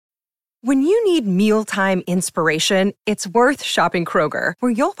When you need mealtime inspiration, it's worth shopping Kroger,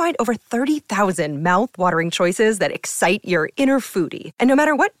 where you'll find over 30,000 mouth-watering choices that excite your inner foodie. And no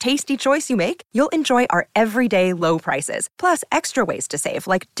matter what tasty choice you make, you'll enjoy our everyday low prices, plus extra ways to save,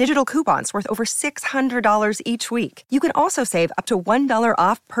 like digital coupons worth over $600 each week. You can also save up to $1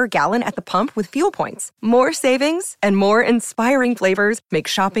 off per gallon at the pump with fuel points. More savings and more inspiring flavors make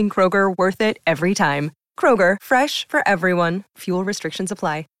shopping Kroger worth it every time. Kroger, fresh for everyone. Fuel restrictions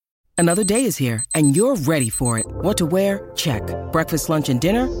apply. Another day is here, and you're ready for it. What to wear? Check. Breakfast, lunch, and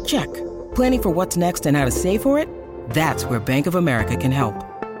dinner? Check. Planning for what's next and how to save for it? That's where Bank of America can help.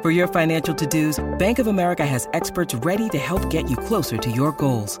 For your financial to-dos, Bank of America has experts ready to help get you closer to your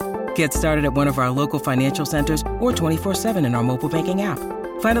goals. Get started at one of our local financial centers or 24/7 in our mobile banking app.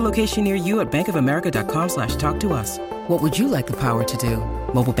 Find a location near you at bankofamerica.com/talktous. What would you like the power to do?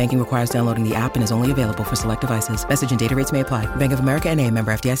 Mobile banking requires downloading the app and is only available for select devices. Message and data rates may apply. Bank of America N.A.,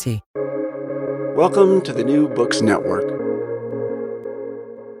 member FDIC. Welcome to the New Books Network.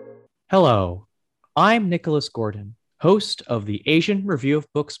 Hello, I'm Nicholas Gordon, host of the Asian Review of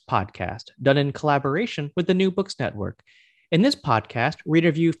Books podcast, done in collaboration with the New Books Network. In this podcast, we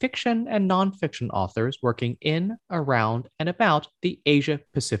review fiction and nonfiction authors working in, around, and about the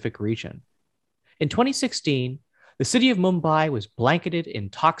Asia-Pacific region. In 2016, the city of Mumbai was blanketed in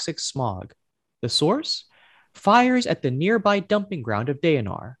toxic smog. The source? Fires at the nearby dumping ground of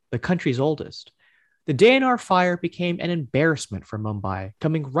Deonar, the country's oldest. The Deonar fire became an embarrassment for Mumbai,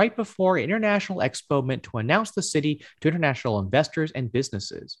 coming right before an international expo meant to announce the city to international investors and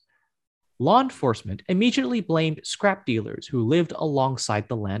businesses. Law enforcement immediately blamed scrap dealers who lived alongside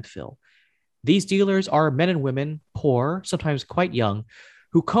the landfill. These dealers are men and women, poor, sometimes quite young,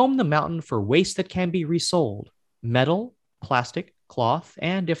 who comb the mountain for waste that can be resold: metal, plastic, cloth,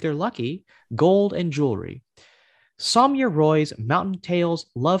 and, if they're lucky, gold and jewelry. Soumya Roy's Mountain Tales,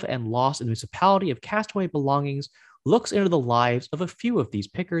 Love and Loss in the Municipality of Castaway Belongings looks into the lives of a few of these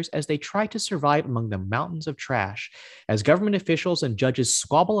pickers as they try to survive among the mountains of trash, as government officials and judges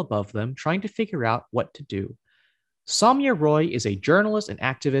squabble above them, trying to figure out what to do. Soumya Roy is a journalist and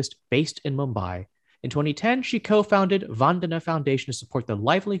activist based in Mumbai. In 2010, she co-founded Vandana Foundation to support the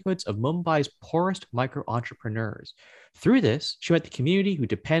livelihoods of Mumbai's poorest micro-entrepreneurs. Through this, she met the community who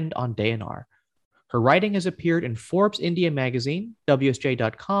depend on Deonar. Her writing has appeared in Forbes India magazine,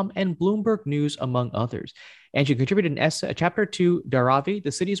 WSJ.com, and Bloomberg News, among others. And she contributed an essay, a chapter to Dharavi,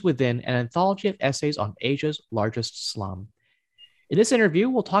 The Cities Within, an anthology of essays on Asia's largest slum. In this interview,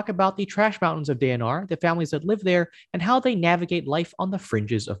 we'll talk about the trash mountains of Deonar, the families that live there, and how they navigate life on the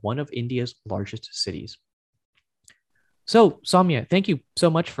fringes of one of India's largest cities. So, Soumya, thank you so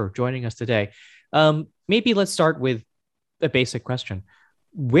much for joining us today. Maybe let's start with a basic question.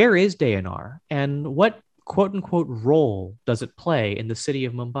 Where is Deonar, and what quote-unquote role does it play in the city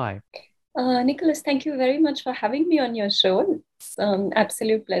of Mumbai? Nicholas, thank you very much for having me on your show. It's an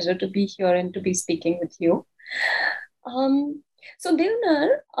absolute pleasure to be here and to be speaking with you. So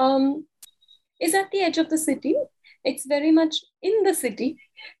Deonar is at the edge of the city. It's very much in the city.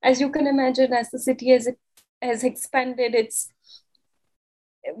 As you can imagine, as the city has expanded,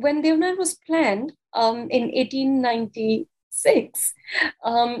 when Deonar was planned in 1896,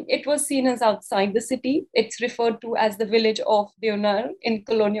 it was seen as outside the city. It's referred to as the village of Deonar in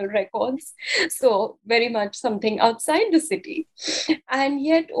colonial records. So very much something outside the city. And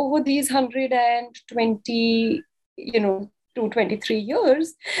yet over these 120, 223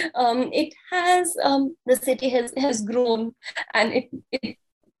 years, the city has grown, and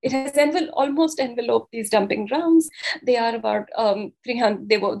it has almost enveloped these dumping grounds. They are about 300.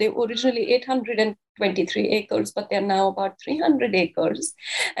 They were originally 823 acres, but they're now about 300 acres.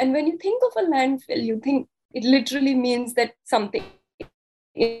 And when you think of a landfill, you think it literally means that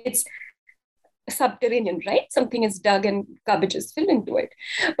it's subterranean, right? Something is dug and garbage is filled into it.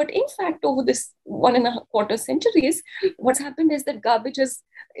 But in fact, over this 1.25 centuries, what's happened is that what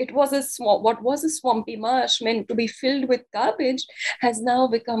was a swampy marsh meant to be filled with garbage has now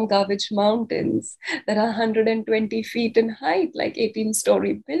become garbage mountains that are 120 feet in height, like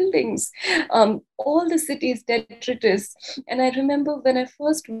 18-story buildings. All the city's detritus. And I remember when I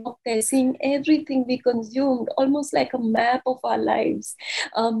first walked there, seeing everything we consumed, almost like a map of our lives,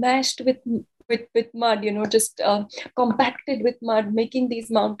 mashed with with mud, just compacted with mud, making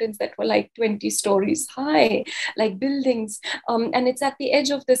these mountains that were like 20 stories high, like buildings. And it's at the edge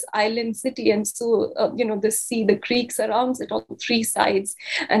of this island city. And so, the sea, the creek surrounds it on three sides.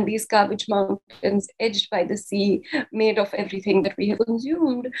 And these garbage mountains edged by the sea, made of everything that we have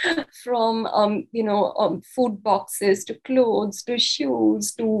consumed, from, food boxes to clothes to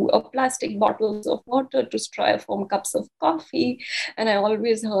shoes to plastic bottles of water to styrofoam cups of coffee. And I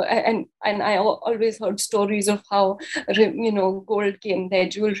always heard, and I always heard stories of how, gold came there,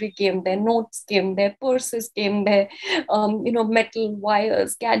 jewelry came there, notes came there, purses came there, metal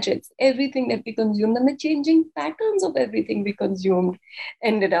wires, gadgets, everything that we consumed, and the changing patterns of everything we consumed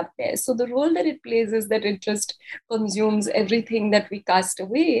ended up there. So the role that it plays is that it just consumes everything that we cast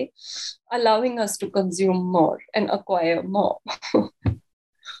away, allowing us to consume more and acquire more.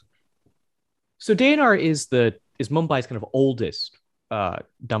 So Dayanar is Mumbai's kind of oldest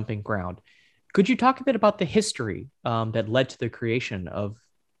dumping ground. Could you talk a bit about the history that led to the creation of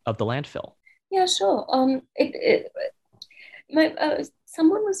the landfill? Yeah, sure.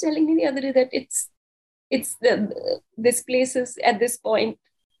 Someone was telling me the other day that this place is at this point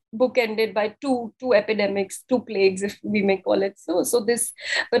bookended by two epidemics, two plagues, if we may call it so. So this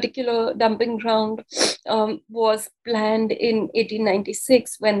particular dumping ground was planned in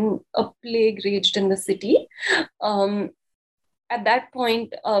 1896 when a plague raged in the city. At that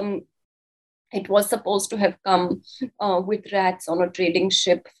point, it was supposed to have come with rats on a trading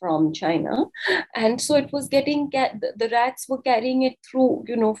ship from China. And so it was the rats were carrying it through,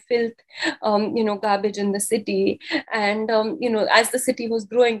 filth, garbage in the city. And, as the city was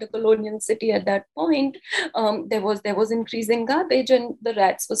growing, the colonial city at that point, there was increasing garbage, and the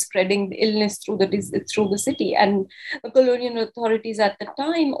rats were spreading the illness through the city. And the colonial authorities at the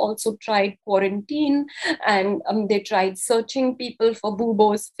time also tried quarantine, and they tried searching people for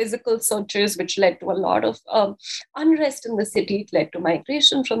buboes, physical searches, which led to a lot of unrest in the city. It led to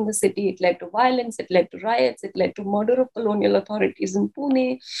migration from the city. It led to violence. It led to riots. It led to murder of colonial authorities in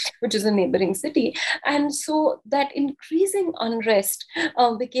Pune, which is a neighboring city. And so that increasing unrest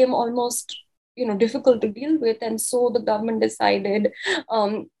became almost difficult to deal with. And so the government decided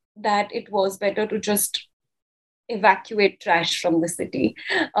that it was better to just evacuate trash from the city,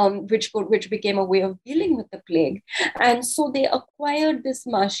 which became a way of dealing with the plague. And so they acquired this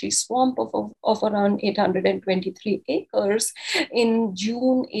marshy swamp of around 823 acres in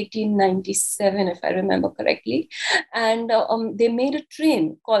June 1897, if I remember correctly. And they made a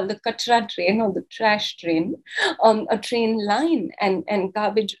train called the Kachra train, or the trash train, a train line and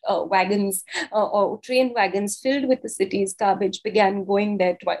garbage wagons or train wagons filled with the city's garbage began going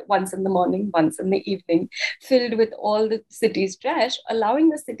there once in the morning, once in the evening, filled with all the city's trash, allowing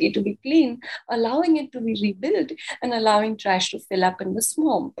the city to be clean, allowing it to be rebuilt, and allowing trash to fill up in the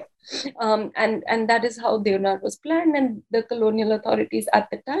swamp. And that is how Dayanar was planned. And the colonial authorities at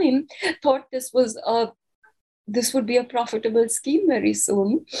the time thought this would be a profitable scheme very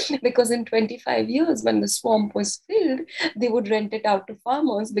soon, because in 25 years, when the swamp was filled, they would rent it out to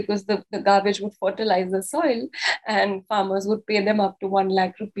farmers, because the garbage would fertilize the soil, and farmers would pay them up to 1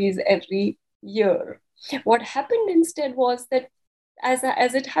 lakh rupees every year. What happened instead was that, as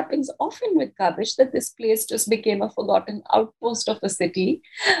it happens often with garbage, that this place just became a forgotten outpost of the city,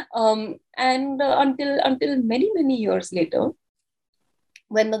 until many years later,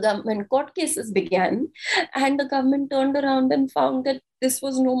 when court cases began, and the government turned around and found that this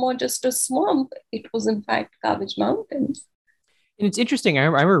was no more just a swamp; it was in fact garbage mountains. And it's interesting. I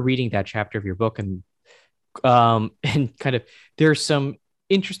remember reading that chapter of your book, and kind of there's some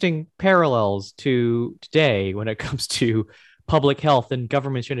interesting parallels to today when it comes to public health and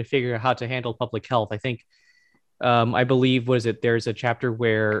governments trying to figure out how to handle public health. I think, I believe, there's a chapter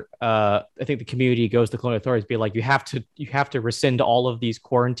where I think the community goes to colonial authorities, be like, you have to rescind all of these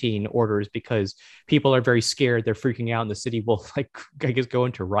quarantine orders because people are very scared. They're freaking out, and the city will, I guess, go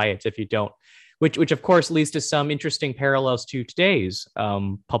into riots if you don't. Which of course leads to some interesting parallels to today's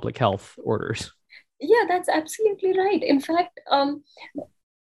public health orders. Yeah, that's absolutely right. In fact,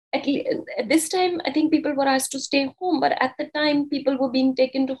 at this time, I think people were asked to stay home, but at the time, people were being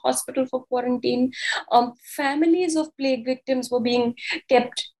taken to hospital for quarantine. Families of plague victims were being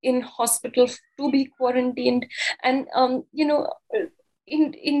kept in hospital to be quarantined. And,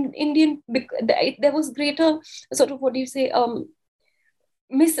 in Indian, there was greater sort of,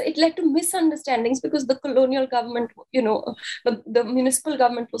 it led to misunderstandings, because the colonial government, the municipal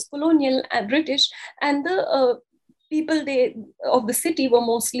government was colonial and British, and the people of the city were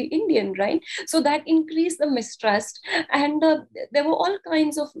mostly Indian, right? So that increased the mistrust, and there were all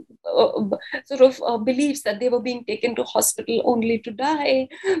kinds of beliefs that they were being taken to hospital only to die,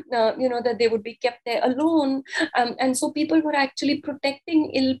 that they would be kept there alone, and so people were actually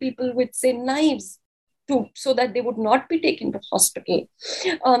protecting ill people with, say, knives so that they would not be taken to hospital,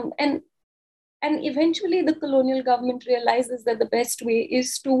 and eventually the colonial government realizes that the best way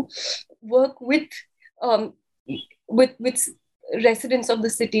is to work um, with residents of the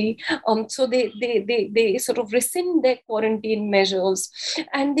city. So they sort of rescind their quarantine measures,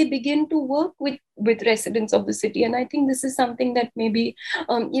 and they begin to work with residents of the city. And I think this is something that maybe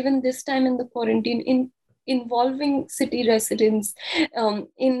even this time in the quarantine, involving city residents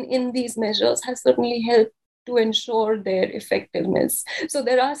in these measures has certainly helped to ensure their effectiveness. So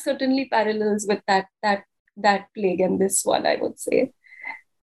there are certainly parallels with that plague and this one, I would say.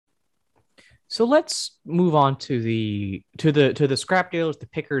 So let's move on to the scrap dealers, the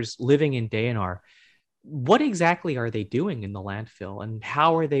pickers living in Dayanar. What exactly are they doing in the landfill, and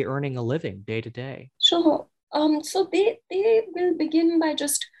how are they earning a living day to day? Sure. So they will begin by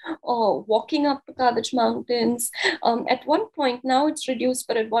just walking up the garbage mountains. At one point, now it's reduced,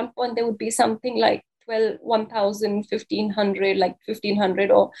 but at one point there would be something like 1,000, 1,500, like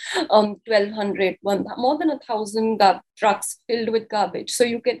 1,500 or 1,200, more than 1,000 trucks filled with garbage. So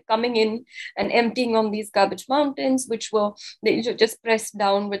you get coming in and emptying on these garbage mountains, which were they just pressed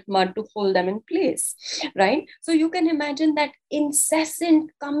down with mud to hold them in place, right? So you can imagine that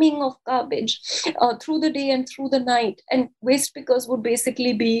incessant coming of garbage through the day and through the night, and waste pickers would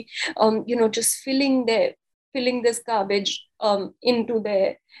basically be, just filling this garbage into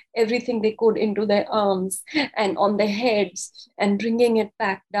everything they could into their arms and on their heads, and bringing it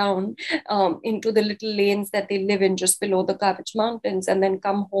back down into the little lanes that they live in just below the garbage mountains, and then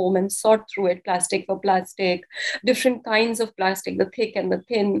come home and sort through it, plastic for plastic, different kinds of plastic, the thick and the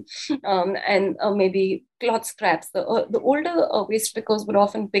thin, and maybe cloth scraps. The older waste pickers would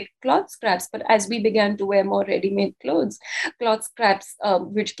often pick cloth scraps, but as we began to wear more ready-made clothes, cloth scraps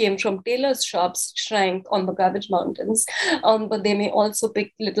which came from tailors' shops shrank on the garbage mountains. But they may also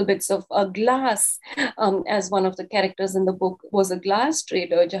pick little bits of glass, as one of the characters in the book was a glass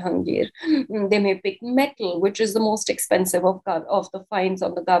trader, Jahangir. They may pick metal, which is the most expensive of the finds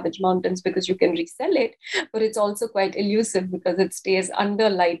on the garbage mountains, because you can resell it, but it's also quite elusive because it stays under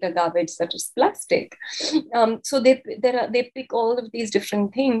lighter garbage such as plastic. So they pick all of these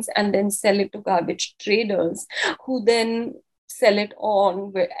different things and then sell it to garbage traders, who then sell it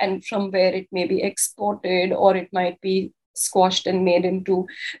on, and from where it may be exported, or it might be squashed and made into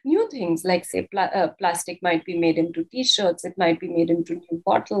new things, like, say, plastic might be made into t-shirts, it might be made into new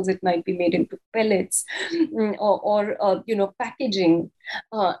bottles, it might be made into pellets, or packaging,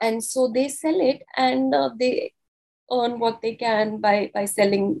 and so they sell it, and they earn what they can by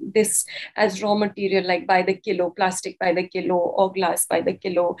selling this as raw material, like by the kilo, plastic by the kilo or glass by the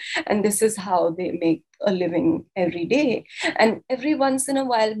kilo. And this is how they make a living every day. And every once in a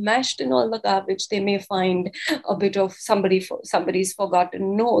while, mashed in all the garbage, they may find a bit of somebody's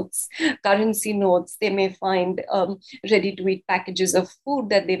forgotten notes, currency notes. They may find ready-to-eat packages of food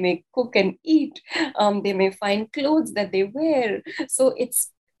that they may cook and eat. They may find clothes that they wear. So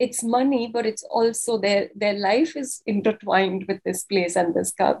it's money, but it's also their life is intertwined with this place and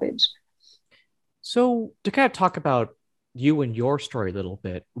this garbage. So to kind of talk about you and your story a little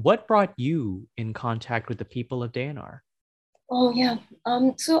bit, what brought you in contact with the people of Dayanar? Oh, yeah.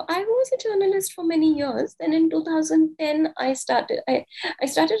 So I was a journalist for many years. Then in 2010, I started a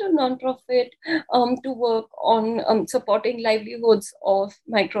nonprofit to work on supporting livelihoods of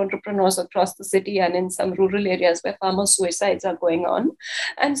micro entrepreneurs across the city and in some rural areas where farmer suicides are going on.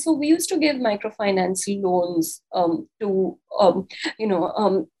 And so we used to give microfinance loans to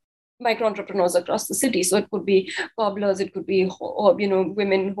micro entrepreneurs across the city. So it could be cobblers, it could be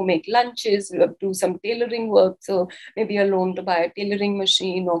women who make lunches, do some tailoring work. So maybe a loan to buy a tailoring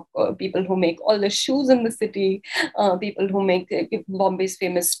machine, or people who make all the shoes in the city, people who make Bombay's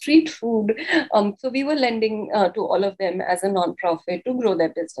famous street food. So we were lending to all of them as a nonprofit to grow their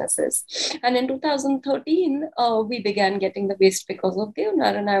businesses. And in 2013, we began getting the waste pickers of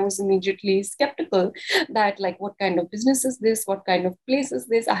Dayanar, and I was immediately skeptical that, like, what kind of business is this? What kind of place is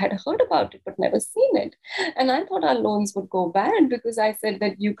this? I had heard about it but never seen it, and I thought our loans would go bad, because I said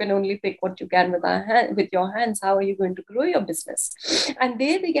that you can only pick what you can with your hands. How are you going to grow your business? And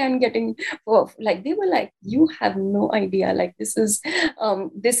they began getting they were like, you have no idea, like, this is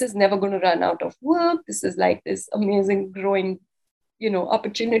never going to run out of work. This is like this amazing growing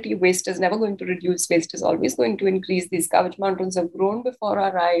opportunity. Waste is never going to reduce. Waste is always going to increase. These Kavach Mountains have grown before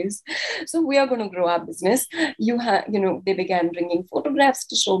our eyes. So we are going to grow our business. They began bringing photographs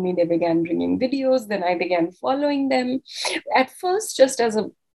to show me. They began bringing videos. Then I began following them. At first, just as a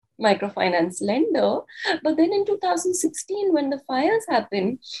microfinance lender. But then in 2016, when the fires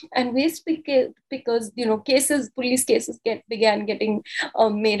happened and waste pickers, police cases began getting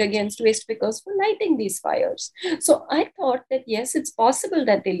made against waste pickers for lighting these fires. So I thought that, yes, it's possible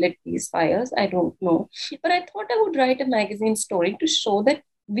that they lit these fires. I don't know. But I thought I would write a magazine story to show that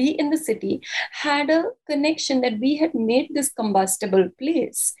we in the city had a connection, that we had made this combustible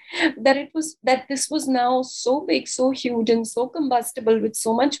place, that this was now so big, so huge, and so combustible with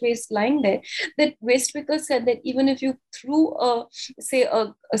so much waste lying there, that waste pickers said that even if you threw a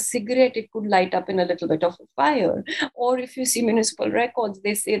cigarette, it could light up in a little bit of a fire. Or if you see municipal records,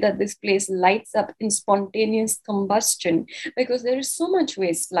 they say that this place lights up in spontaneous combustion because there is so much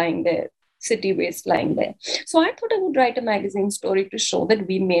waste lying there, city waste lying there. So I thought I would write a magazine story to show that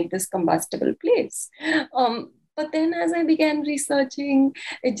we made this combustible place. But then as I began researching,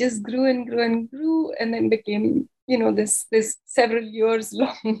 it just grew and grew and grew, and then became, this several years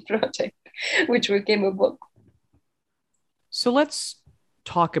long project, which became a book. So let's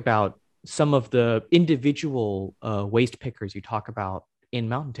talk about some of the individual waste pickers you talk about in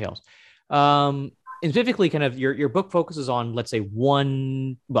Mountain Tales. And specifically, kind of your book focuses on, let's say,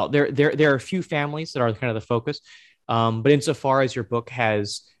 one. Well, there are a few families that are kind of the focus, but insofar as your book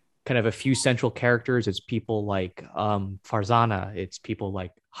has kind of a few central characters, it's people like Farzana, it's people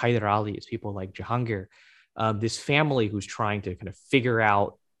like Haider Ali, it's people like Jahangir, this family who's trying to kind of figure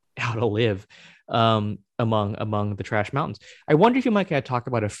out how to live among the trash mountains. I wonder if you might kind of talk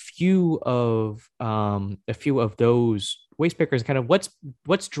about a few of those waste pickers, kind of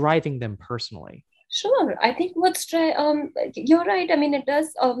what's driving them personally. Sure. I think you're right. I mean, it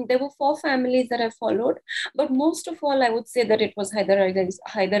does. There were 4 families that I followed, but most of all, I would say that it was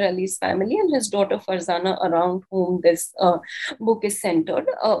Haider Ali's family and his daughter Farzana, around whom this book is centered.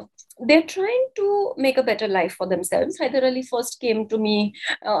 They're trying to make a better life for themselves. Haider Ali first came to me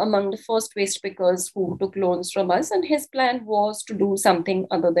among the first waste pickers who took loans from us, and his plan was to do something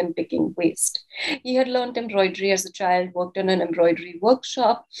other than picking waste. He had learned embroidery as a child, worked in an embroidery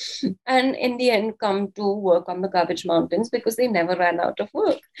workshop, and in the end come to work on the Kavach Mountains because they never ran out of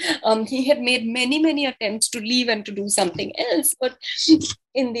work. He had made many, many attempts to leave and to do something else, but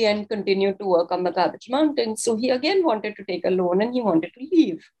in the end continued to work on the Kavach Mountains. So he again wanted to take a loan and he wanted to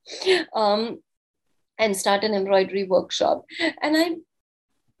leave and start an embroidery workshop.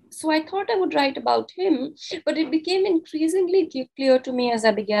 So I thought I would write about him, but it became increasingly clear to me as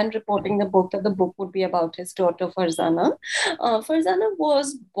I began reporting the book that the book would be about his daughter, Farzana. Farzana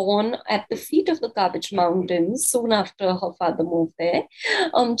was born at the feet of the Kavach Mountains soon after her father moved there.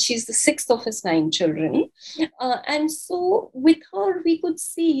 She's the 6th of his 9 children. And so with her, we could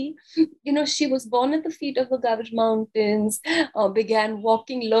see, she was born at the feet of the Kavach Mountains, began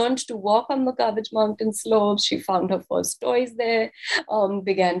walking, learned to walk on the Kavach Mountain slopes. She found her first toys there,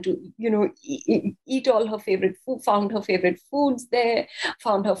 began to eat all her favorite food, found her favorite foods there,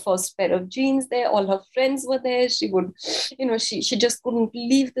 found her first pair of jeans there. All her friends were there. She would, she just couldn't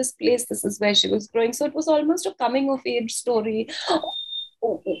leave this place. This is where she was growing. So it was almost a coming of age story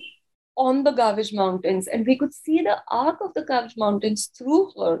on the Kavach Mountains, and we could see the arc of the Kavach Mountains through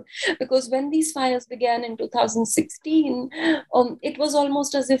her, because when these fires began in 2016, it was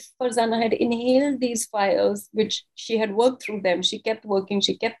almost as if Farzana had inhaled these fires, which she had worked through them. She kept working,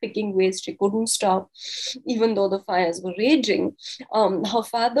 she kept picking waste, she couldn't stop, even though the fires were raging. Her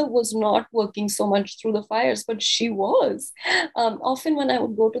father was not working so much through the fires, but she was. Often when I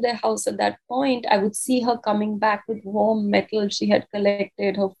would go to their house at that point, I would see her coming back with warm metal she had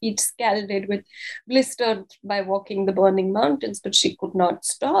collected, her feet scalded with blistered by walking the burning mountains, but she could not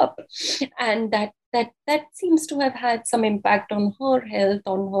stop. And that seems to have had some impact on her health,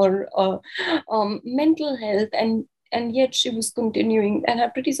 on her mental health, and yet she was continuing, and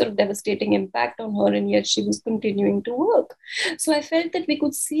had pretty sort of devastating impact on her, and yet she was continuing to work. So I felt that we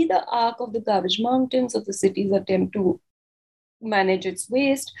could see the arc of the Kavach Mountains, of the city's attempt to manage its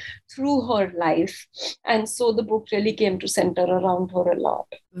waste through her life. And so the book really came to center around her a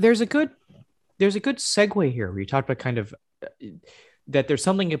lot. There's a good segue here where you talked about kind of that there's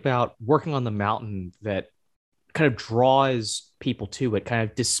something about working on the mountain that kind of draws people to it, kind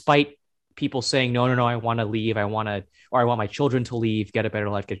of despite people saying, no, I want to leave. I want my children to leave, get a better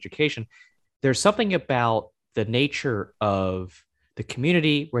life, get education. There's something about the nature of the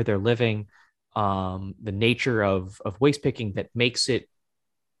community where they're living, the nature of waste picking that makes it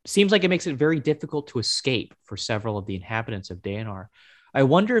seems like it makes it very difficult to escape for several of the inhabitants of Dayanar. I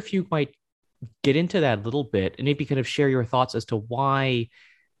wonder if you might get into that a little bit and maybe kind of share your thoughts as to why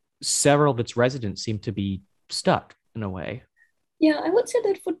several of its residents seem to be stuck in a way. Yeah, I would say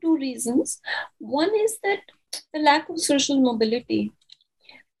that for two reasons. One is that the lack of social mobility.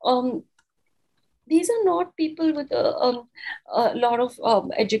 Um, these are not people with a lot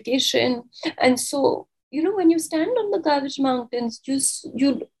of education, and so when you stand on the Garbage Mountains,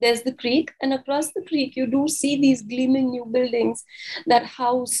 you there's the creek, and across the creek you do see these gleaming new buildings that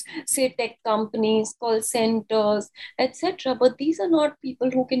house, say, tech companies, call centers, etc. But these are not people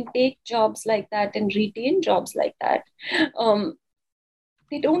who can take jobs like that and retain jobs like that. Um,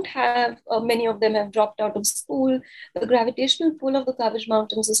 they don't have, many of them have dropped out of school. The gravitational pull of the Garbage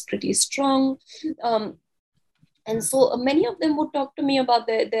Mountains is pretty strong. Um, and so many of them would talk to me about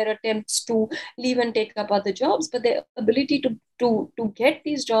their attempts to leave and take up other jobs, but their ability to get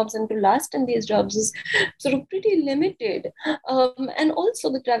these jobs and to last in these jobs is sort of pretty limited. And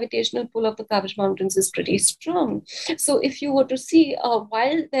also the gravitational pull of the Garbage Mountains is pretty strong. So if you were to see,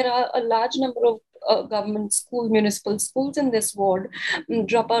 while there are a large number of government municipal schools in this ward,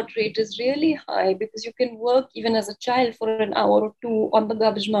 dropout rate is really high because you can work even as a child for an hour or two on the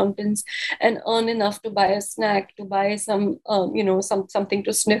Garbage Mountains and earn enough to buy a snack, to buy something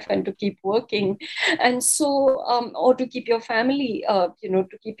to sniff and to keep working. And so, or to keep your family, to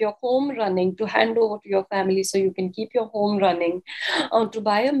keep your home running, to hand over to your family so you can keep your home running, to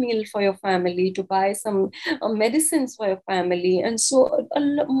buy a meal for your family, to buy some medicines for your family. And so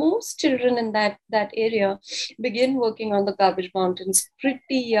most children in that area begin working on the Garbage Mountains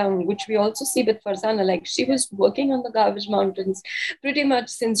pretty young, which we also see with Farzana. Like, she was working on the Garbage Mountains pretty much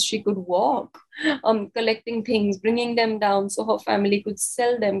since she could walk, collecting things, bringing them down so her family could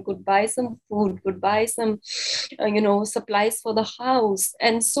sell them, could buy some food, could buy some, supplies for the house.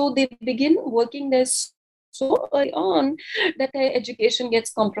 And so they begin working there so early on that their education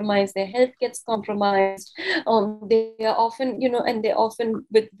gets compromised, their health gets compromised. They are often, and they often,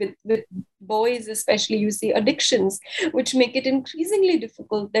 with boys especially, you see addictions, which make it increasingly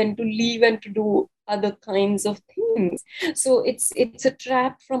difficult then to leave and to do other kinds of things. So it's a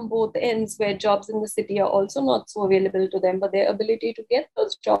trap from both ends, where jobs in the city are also not so available to them, but their ability to get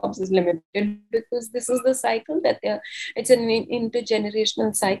those jobs is limited because this is the cycle it's an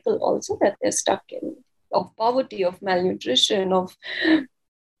intergenerational cycle also that they're stuck in, of poverty, of malnutrition, of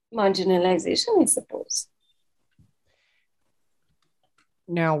marginalization, I suppose.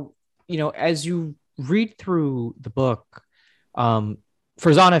 Now, as you read through the book,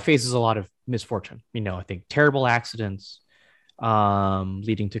 Farzana faces a lot of misfortune. I think terrible accidents,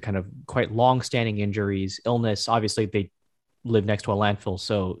 leading to kind of quite long-standing injuries, illness. Obviously, they live next to a landfill,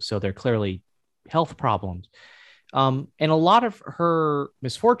 so they're clearly health problems. And a lot of her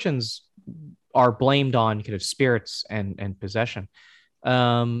misfortunes are blamed on kind of spirits and possession.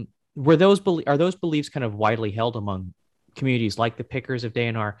 Are those beliefs kind of widely held among communities like the Pickers of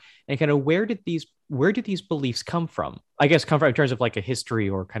Dayanar? And kind of where did these beliefs come from? I guess come from in terms of like a history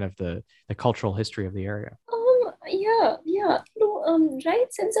or kind of the cultural history of the area. Yeah. Right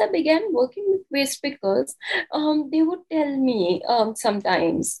since I began working with waste pickers, they would tell me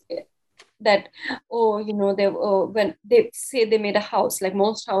sometimes that, when they say they made a house, like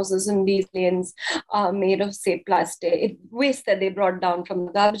most houses in these lanes are made of, say, plastic waste that they brought down from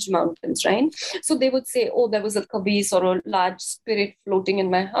the Garbage Mountains, right? So they would say, oh, there was a kavis or a large spirit floating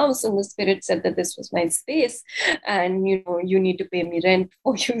in my house, and the spirit said that this was my space, and you need to pay me rent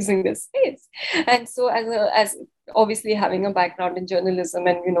for using this space. And so as obviously having a background in journalism,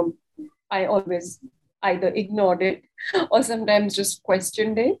 and I always either ignored it or sometimes just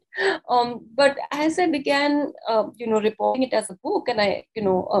questioned it. But as I began, reporting it as a book, and I,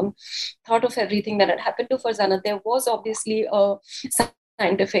 thought of everything that had happened to Farzana, there was obviously a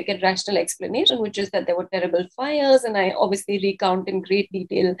scientific and rational explanation, which is that there were terrible fires. And I obviously recount in great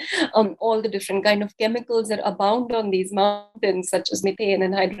detail all the different kind of chemicals that abound on these mountains, such as methane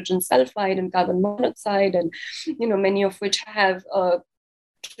and hydrogen sulfide and carbon monoxide, and, many of which have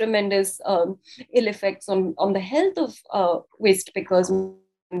tremendous ill effects on the health of waste pickers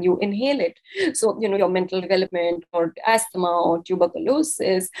when you inhale it. So, your mental development or asthma or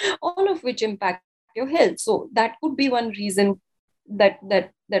tuberculosis, all of which impact your health. So that could be one reason that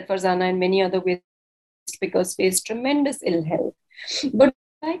Farzana and many other waste pickers face tremendous ill health. But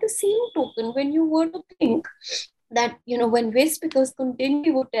by the same token, when you were to think that, when waste pickers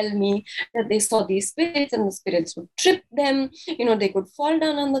continually would tell me that they saw these spirits and the spirits would trip them, they could fall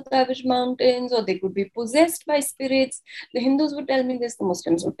down on the Garbage Mountains, or they could be possessed by spirits. The Hindus would tell me this, the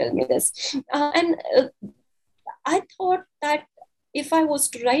Muslims would tell me this. And I thought that if I was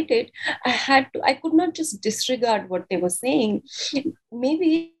to write it, I could not just disregard what they were saying.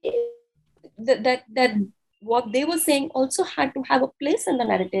 Maybe that what they were saying also had to have a place in the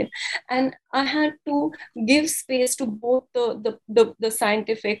narrative, and I had to give space to both the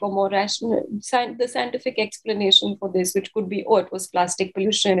scientific or more rational the scientific explanation for this, which could be, oh, it was plastic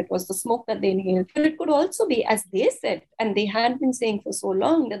pollution, it was the smoke that they inhaled, but it could also be, as they said, and they had been saying for so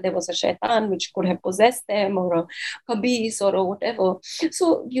long, that there was a shaitan which could have possessed them, or a khabis, or a whatever.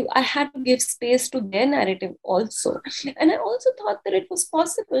 So I had to give space to their narrative also. And I also thought that it was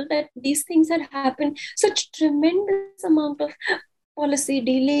possible that these things had happened, such tremendous amount of policy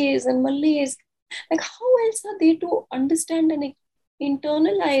delays and malaise. Like, how else are they to understand and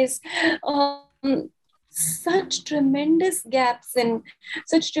internalize such tremendous gaps and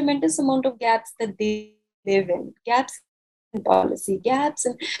such tremendous amount of gaps that they live in, gaps in policy, gaps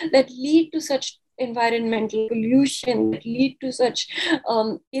and that lead to such environmental pollution, that lead to such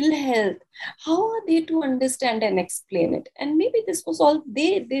ill health? How are they to understand and explain it? And maybe this was all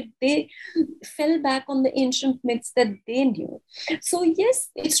they fell back on the ancient myths that they knew. So yes,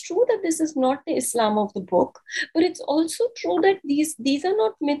 it's true that this is not the Islam of the book, but it's also true that these are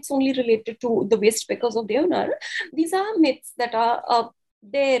not myths only related to the waste pickers of Deonar. These are myths that are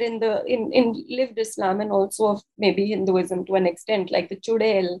there in lived Islam, and also of maybe Hinduism to an extent, like the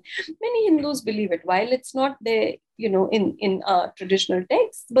Chudail. Many Hindus believe it, while it's not there, in traditional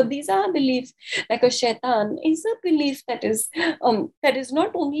texts. But these are beliefs. Like a shaitan is a belief that is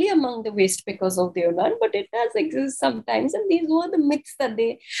not only among the waste pickers of Deonar, but it does exist sometimes. And these were the myths that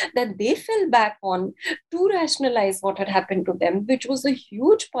they fell back on to rationalize what had happened to them, which was a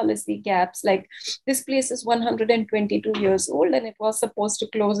huge policy gaps. Like, this place is 122 years old, and it was supposed to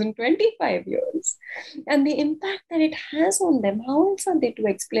close in 25 years. And the impact that it has on them, how else are they to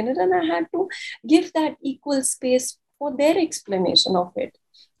explain it? And I had to give that equal space for their explanation of it.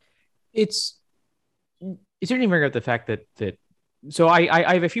 It's certainly bring up the fact that so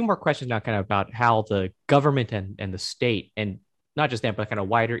I have a few more questions now, kind of about how the government and the state, and not just that, but kind of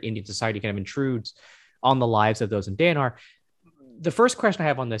wider Indian society, kind of intrudes on the lives of those in Deonar. The first question I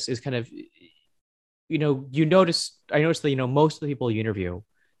have on this is kind of, I noticed that, most of the people you interview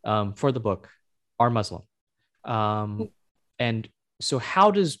for the book are Muslim. And so how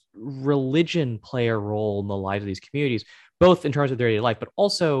does religion play a role in the lives of these communities, both in terms of their daily life, but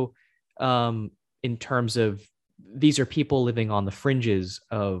also in terms of, these are people living on the fringes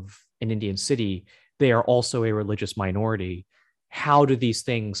of an Indian city. They are also a religious minority. How do these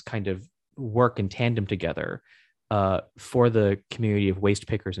things kind of work in tandem together for the community of waste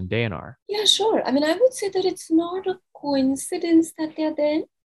pickers in Deonar? Yeah, sure. I mean, I would say that it's not a coincidence that they're there.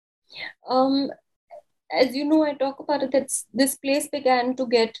 As you know, I talk about it, that this place began to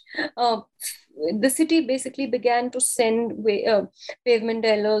get, the city basically began to send pavement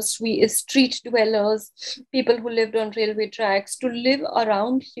dwellers, street dwellers, people who lived on railway tracks, to live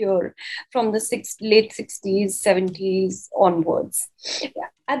around here from the late 60s, 70s onwards.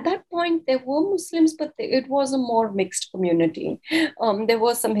 At that point, there were Muslims, but it was a more mixed community. There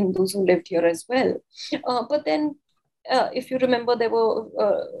were some Hindus who lived here as well. But then, if you remember, there were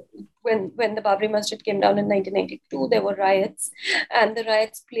when the Babri Masjid came down in 1992, there were riots, and the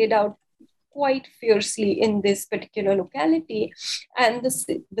riots played out quite fiercely in this particular locality, and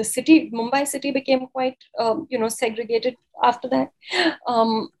the city, Mumbai city, became quite segregated after that.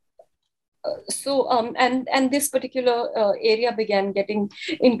 And this particular area began getting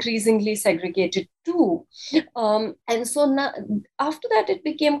increasingly segregated too, and so now, after that, it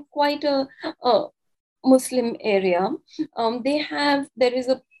became quite a Muslim area. There is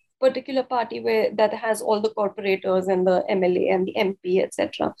a particular party that has all the corporators and the MLA and the MP,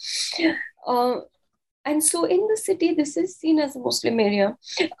 etc. And so in the city, this is seen as a Muslim area.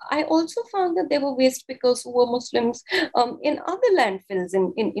 I also found that there were waste pickers who were Muslims in other landfills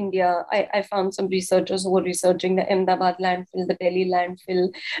in India. I found some researchers who were researching the Ahmedabad landfill, the Delhi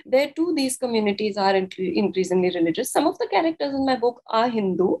landfill. There too, these communities are increasingly religious. Some of the characters in my book are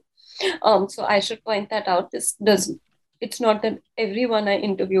Hindu. So I should point that out. It's not that everyone I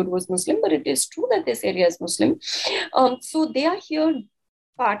interviewed was Muslim, but it is true that this area is Muslim. So they are here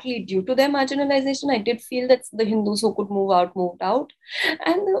partly due to their marginalization. I did feel that the Hindus who could move out, moved out,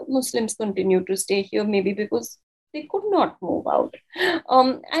 and the Muslims continued to stay here, maybe because they could not move out.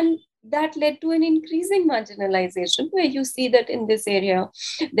 And that led to an increasing marginalization, where you see that in this area,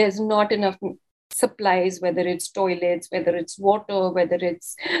 there's not enough supplies, whether it's toilets, whether it's water, whether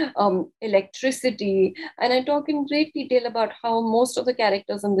it's electricity. And I talk in great detail about how most of the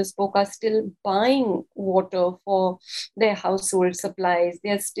characters in this book are still buying water for their household supplies.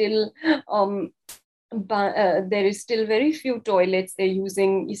 They're still but there is still very few toilets. They're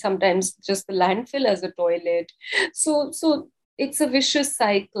using sometimes just the landfill as a toilet. So it's a vicious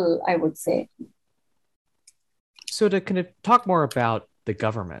cycle, I would say. So to kind of talk more about the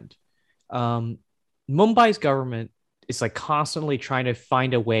government, Mumbai's government is like constantly trying to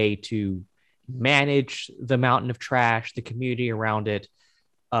find a way to manage the mountain of trash, the community around it.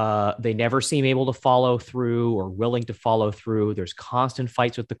 They never seem able to follow through or willing to follow through. There's constant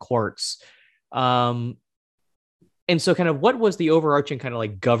fights with the courts. And so kind of what was the overarching kind of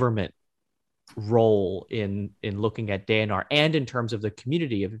like government role in looking at DNR and in terms of the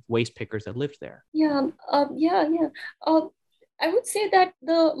community of waste pickers that lived there? Yeah. I would say that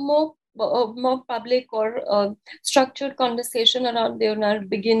the more public or structured conversation around DNR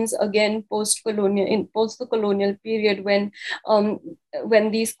begins again post the colonial period,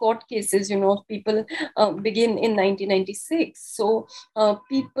 when these court cases, people begin in 1996. So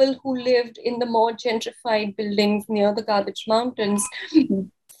people who lived in the more gentrified buildings near the garbage mountains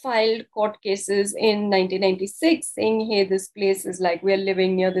filed court cases in 1996 saying, hey, this place is like, we're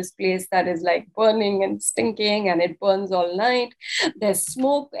living near this place that is like burning and stinking and it burns all night. There's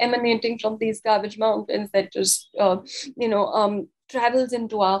smoke emanating from these garbage mountains that just, travels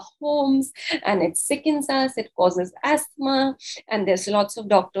into our homes and it sickens us, it causes asthma. And there's lots of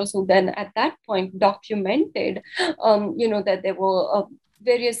doctors who then at that point documented, that there were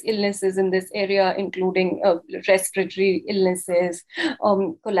various illnesses in this area, including respiratory illnesses,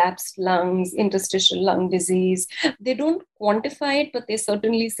 collapsed lungs, interstitial lung disease. They don't quantify it, but they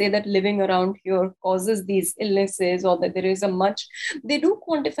certainly say that living around here causes these illnesses, or that they do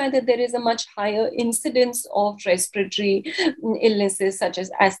quantify that there is a much higher incidence of respiratory illnesses such as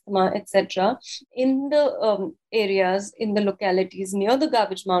asthma, etc., in the areas, in the localities near the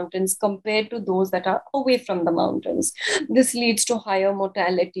garbage mountains compared to those that are away from the mountains. This leads to higher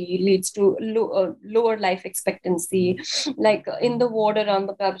mortality, leads to lower life expectancy. Like in the ward around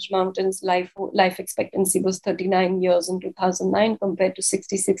the garbage mountains, life expectancy was 39 years in 2009 compared to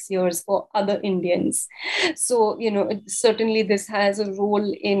 66 years for other Indians. So, certainly this has a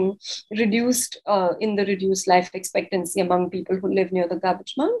role in the reduced life expectancy among people who live near the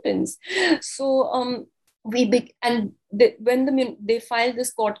garbage mountains. So, when they filed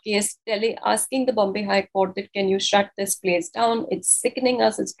this court case, asking the Bombay High Court that can you shut this place down? It's sickening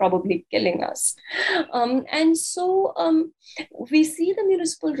us. It's probably killing us. And so we see the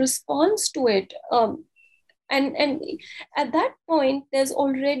municipal response to it. And at that point, there's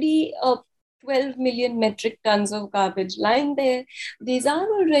already 12 million metric tons of garbage lying there. These are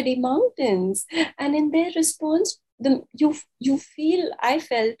already mountains, and in their response, I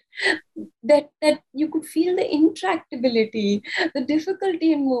felt that you could feel the intractability, the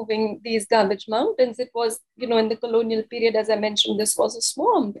difficulty in moving these garbage mountains. It was, in the colonial period, as I mentioned, this was a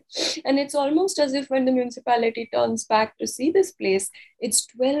swamp. And it's almost as if when the municipality turns back to see this place, it's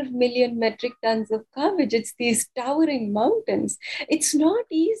 12 million metric tons of garbage. It's these towering mountains. It's not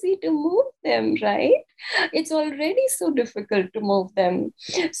easy to move them, right? It's already so difficult to move them.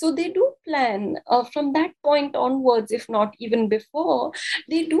 So they do plan from that point onwards, if not even before,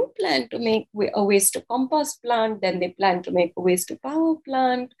 they do plan to make a waste to compost plant, then they plan to make a waste to power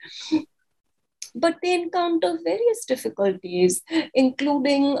plant. But they encounter various difficulties,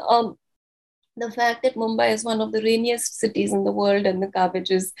 including the fact that Mumbai is one of the rainiest cities in the world and the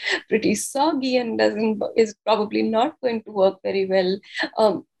garbage is pretty soggy and is probably not going to work very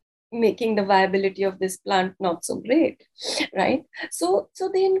well, making the viability of this plant not so great, right? So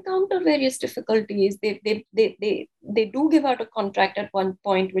they encounter various difficulties. They do give out a contract at one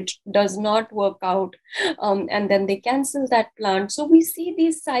point which does not work out, and then they cancel that plant. So we see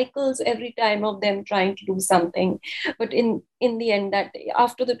these cycles every time of them trying to do something, but in the end, that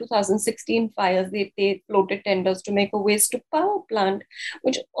after the 2016 fires, they floated tenders to make a waste to power plant,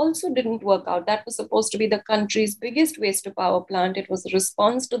 which also didn't work out. That was supposed to be the country's biggest waste to power plant. It was a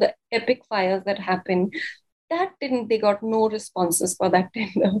response to the epic fires that happened. They got no responses for that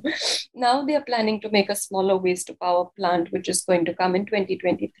tender. Now they are planning to make a smaller waste to power plant, which is going to come in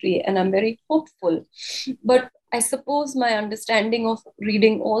 2023. And I'm very hopeful. But I suppose my understanding of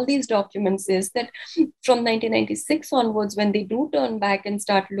reading all these documents is that from 1996 onwards, when they do turn back and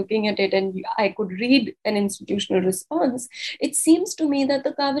start looking at it, and I could read an institutional response, it seems to me that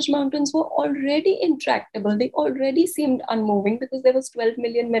the garbage mountains were already intractable. They already seemed unmoving because there was 12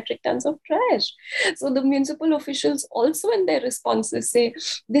 million metric tons of trash. So the municipal officials also in their responses say,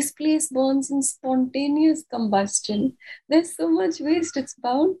 this place burns in spontaneous combustion. There's so much waste, it's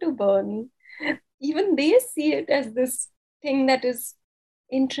bound to burn. Even they see it as this thing that is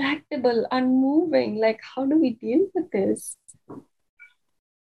intractable, unmoving. Like, how do we deal with this?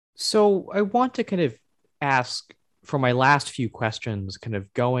 So I want to kind of ask for my last few questions, kind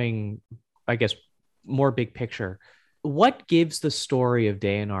of going, I guess, more big picture. What gives the story of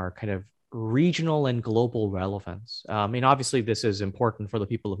Dayanar kind of regional and global relevance? I mean, obviously, this is important for the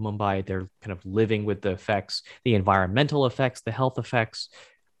people of Mumbai. They're kind of living with the effects, the environmental effects, the health effects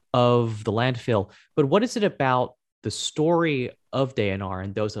of the landfill. But what is it about the story of Dayanar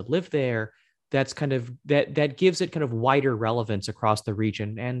and those that live there that's kind of that gives it kind of wider relevance across the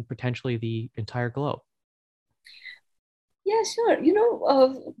region and potentially the entire globe? Yeah, sure.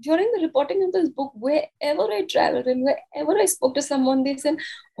 During the reporting of this book, wherever I traveled and wherever I spoke to someone, they said,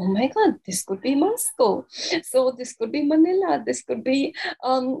 "Oh my God, this could be Moscow. So this could be Manila. This could be,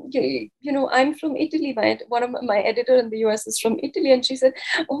 I'm from Italy. One of my editor in the US is from Italy, and she said,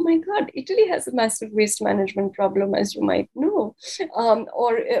 "Oh my God, Italy has a massive waste management problem, as you might know."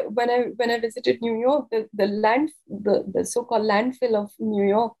 When I visited New York, the so-called landfill of New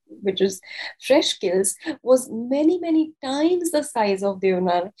York, which is Fresh Kills, was many, many times the size of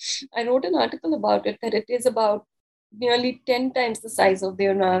Deonar. I wrote an article about it, that it is about nearly 10 times the size of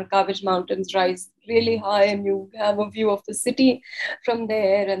Deonar. Garbage mountains rise really high, and you have a view of the city from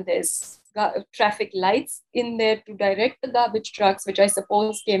there, and there's traffic lights in there to direct the garbage trucks, which I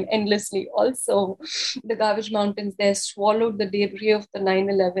suppose came endlessly also. The garbage mountains there swallowed the debris of the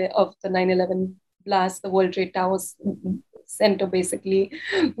 9/11 blast, the World Trade Towers center, basically.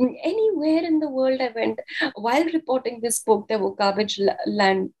 Anywhere in the world I went, while reporting this book, there were garbage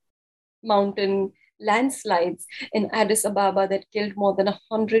mountain landslides in Addis Ababa that killed more than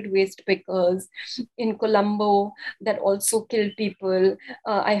 100 waste pickers. In Colombo, that also killed people.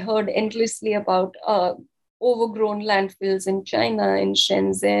 I heard endlessly about overgrown landfills in China, in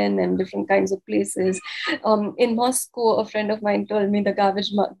Shenzhen, and different kinds of places. In Moscow, a friend of mine told me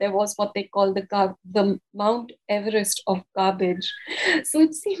there was what they call the Mount Everest of garbage. So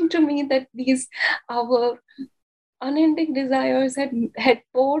it seemed to me that our unending desires had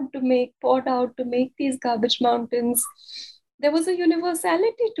poured out to make these garbage mountains. There was a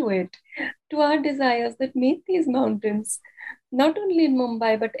universality to it, to our desires that made these mountains, not only in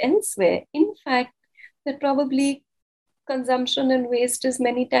Mumbai but elsewhere. In fact, that probably consumption and waste is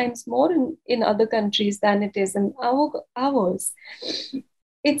many times more in other countries than it is in ours.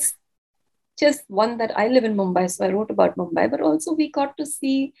 It's just one that I live in Mumbai, so I wrote about Mumbai, but also we got to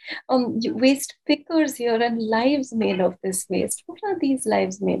see waste pickers here and lives made of this waste. What are these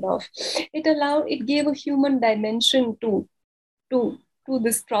lives made of? It gave a human dimension to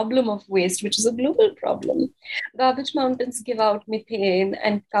this problem of waste, which is a global problem. Garbage mountains give out methane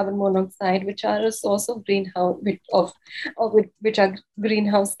and carbon monoxide, which are a source of which are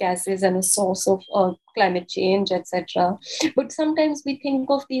greenhouse gases and a source of climate change, etc. But sometimes we think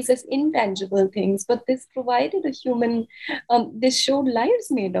of these as intangible things. But this provided a human. This showed lives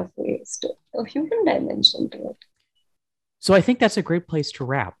made of waste, a human dimension to it. So I think that's a great place to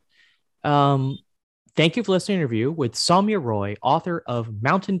wrap. Thank you for listening to an interview with Soumya Roy, author of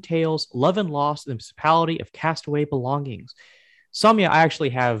Mountain Tales, Love and Loss in the Municipality of Castaway Belongings. Soumya, I actually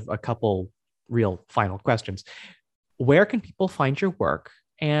have a couple real final questions. Where can people find your work,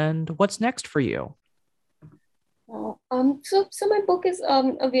 and what's next for you? So my book is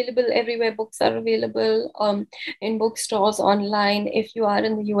available everywhere books are available, in bookstores, online. If you are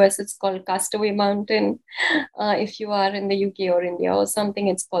in the US, it's called Castaway Mountain. If you are in the UK or India or something,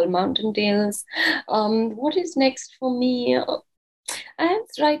 it's called Mountain Tales. What is next for me? I am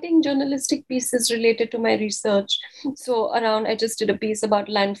writing journalistic pieces related to my research. So I just did a piece about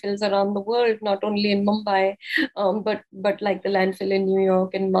landfills around the world, not only in Mumbai, but like the landfill in New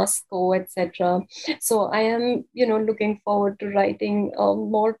York and Moscow, etc. So I am, looking forward to writing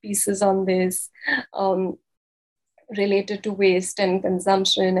more pieces on this. Related to waste and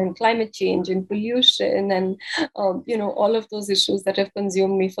consumption and climate change and pollution and all of those issues that have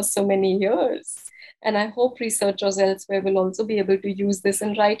consumed me for so many years. And I hope researchers elsewhere will also be able to use this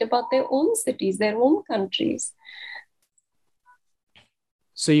and write about their own cities, their own countries.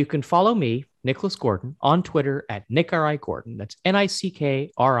 So you can follow me, Nicholas Gordon, on Twitter at NickRIGordon. That's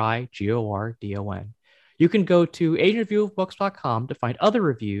NickRIGordon. You can go to AsianReviewOfBooks.com to find other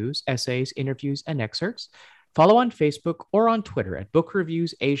reviews, essays, interviews, and excerpts. Follow on Facebook or on Twitter at Book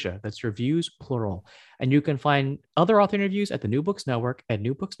Reviews Asia. That's reviews plural. And you can find other author interviews at the New Books Network at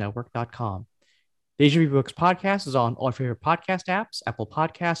newbooksnetwork.com. The Asian Review Books podcast is on all your favorite podcast apps, Apple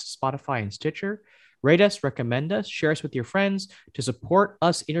Podcasts, Spotify, and Stitcher. Rate us, recommend us, share us with your friends to support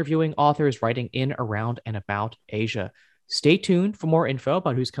us interviewing authors writing in, around, and about Asia. Stay tuned for more info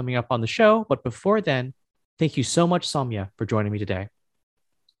about who's coming up on the show. But before then, thank you so much, Soumya, for joining me today.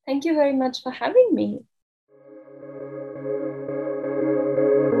 Thank you very much for having me.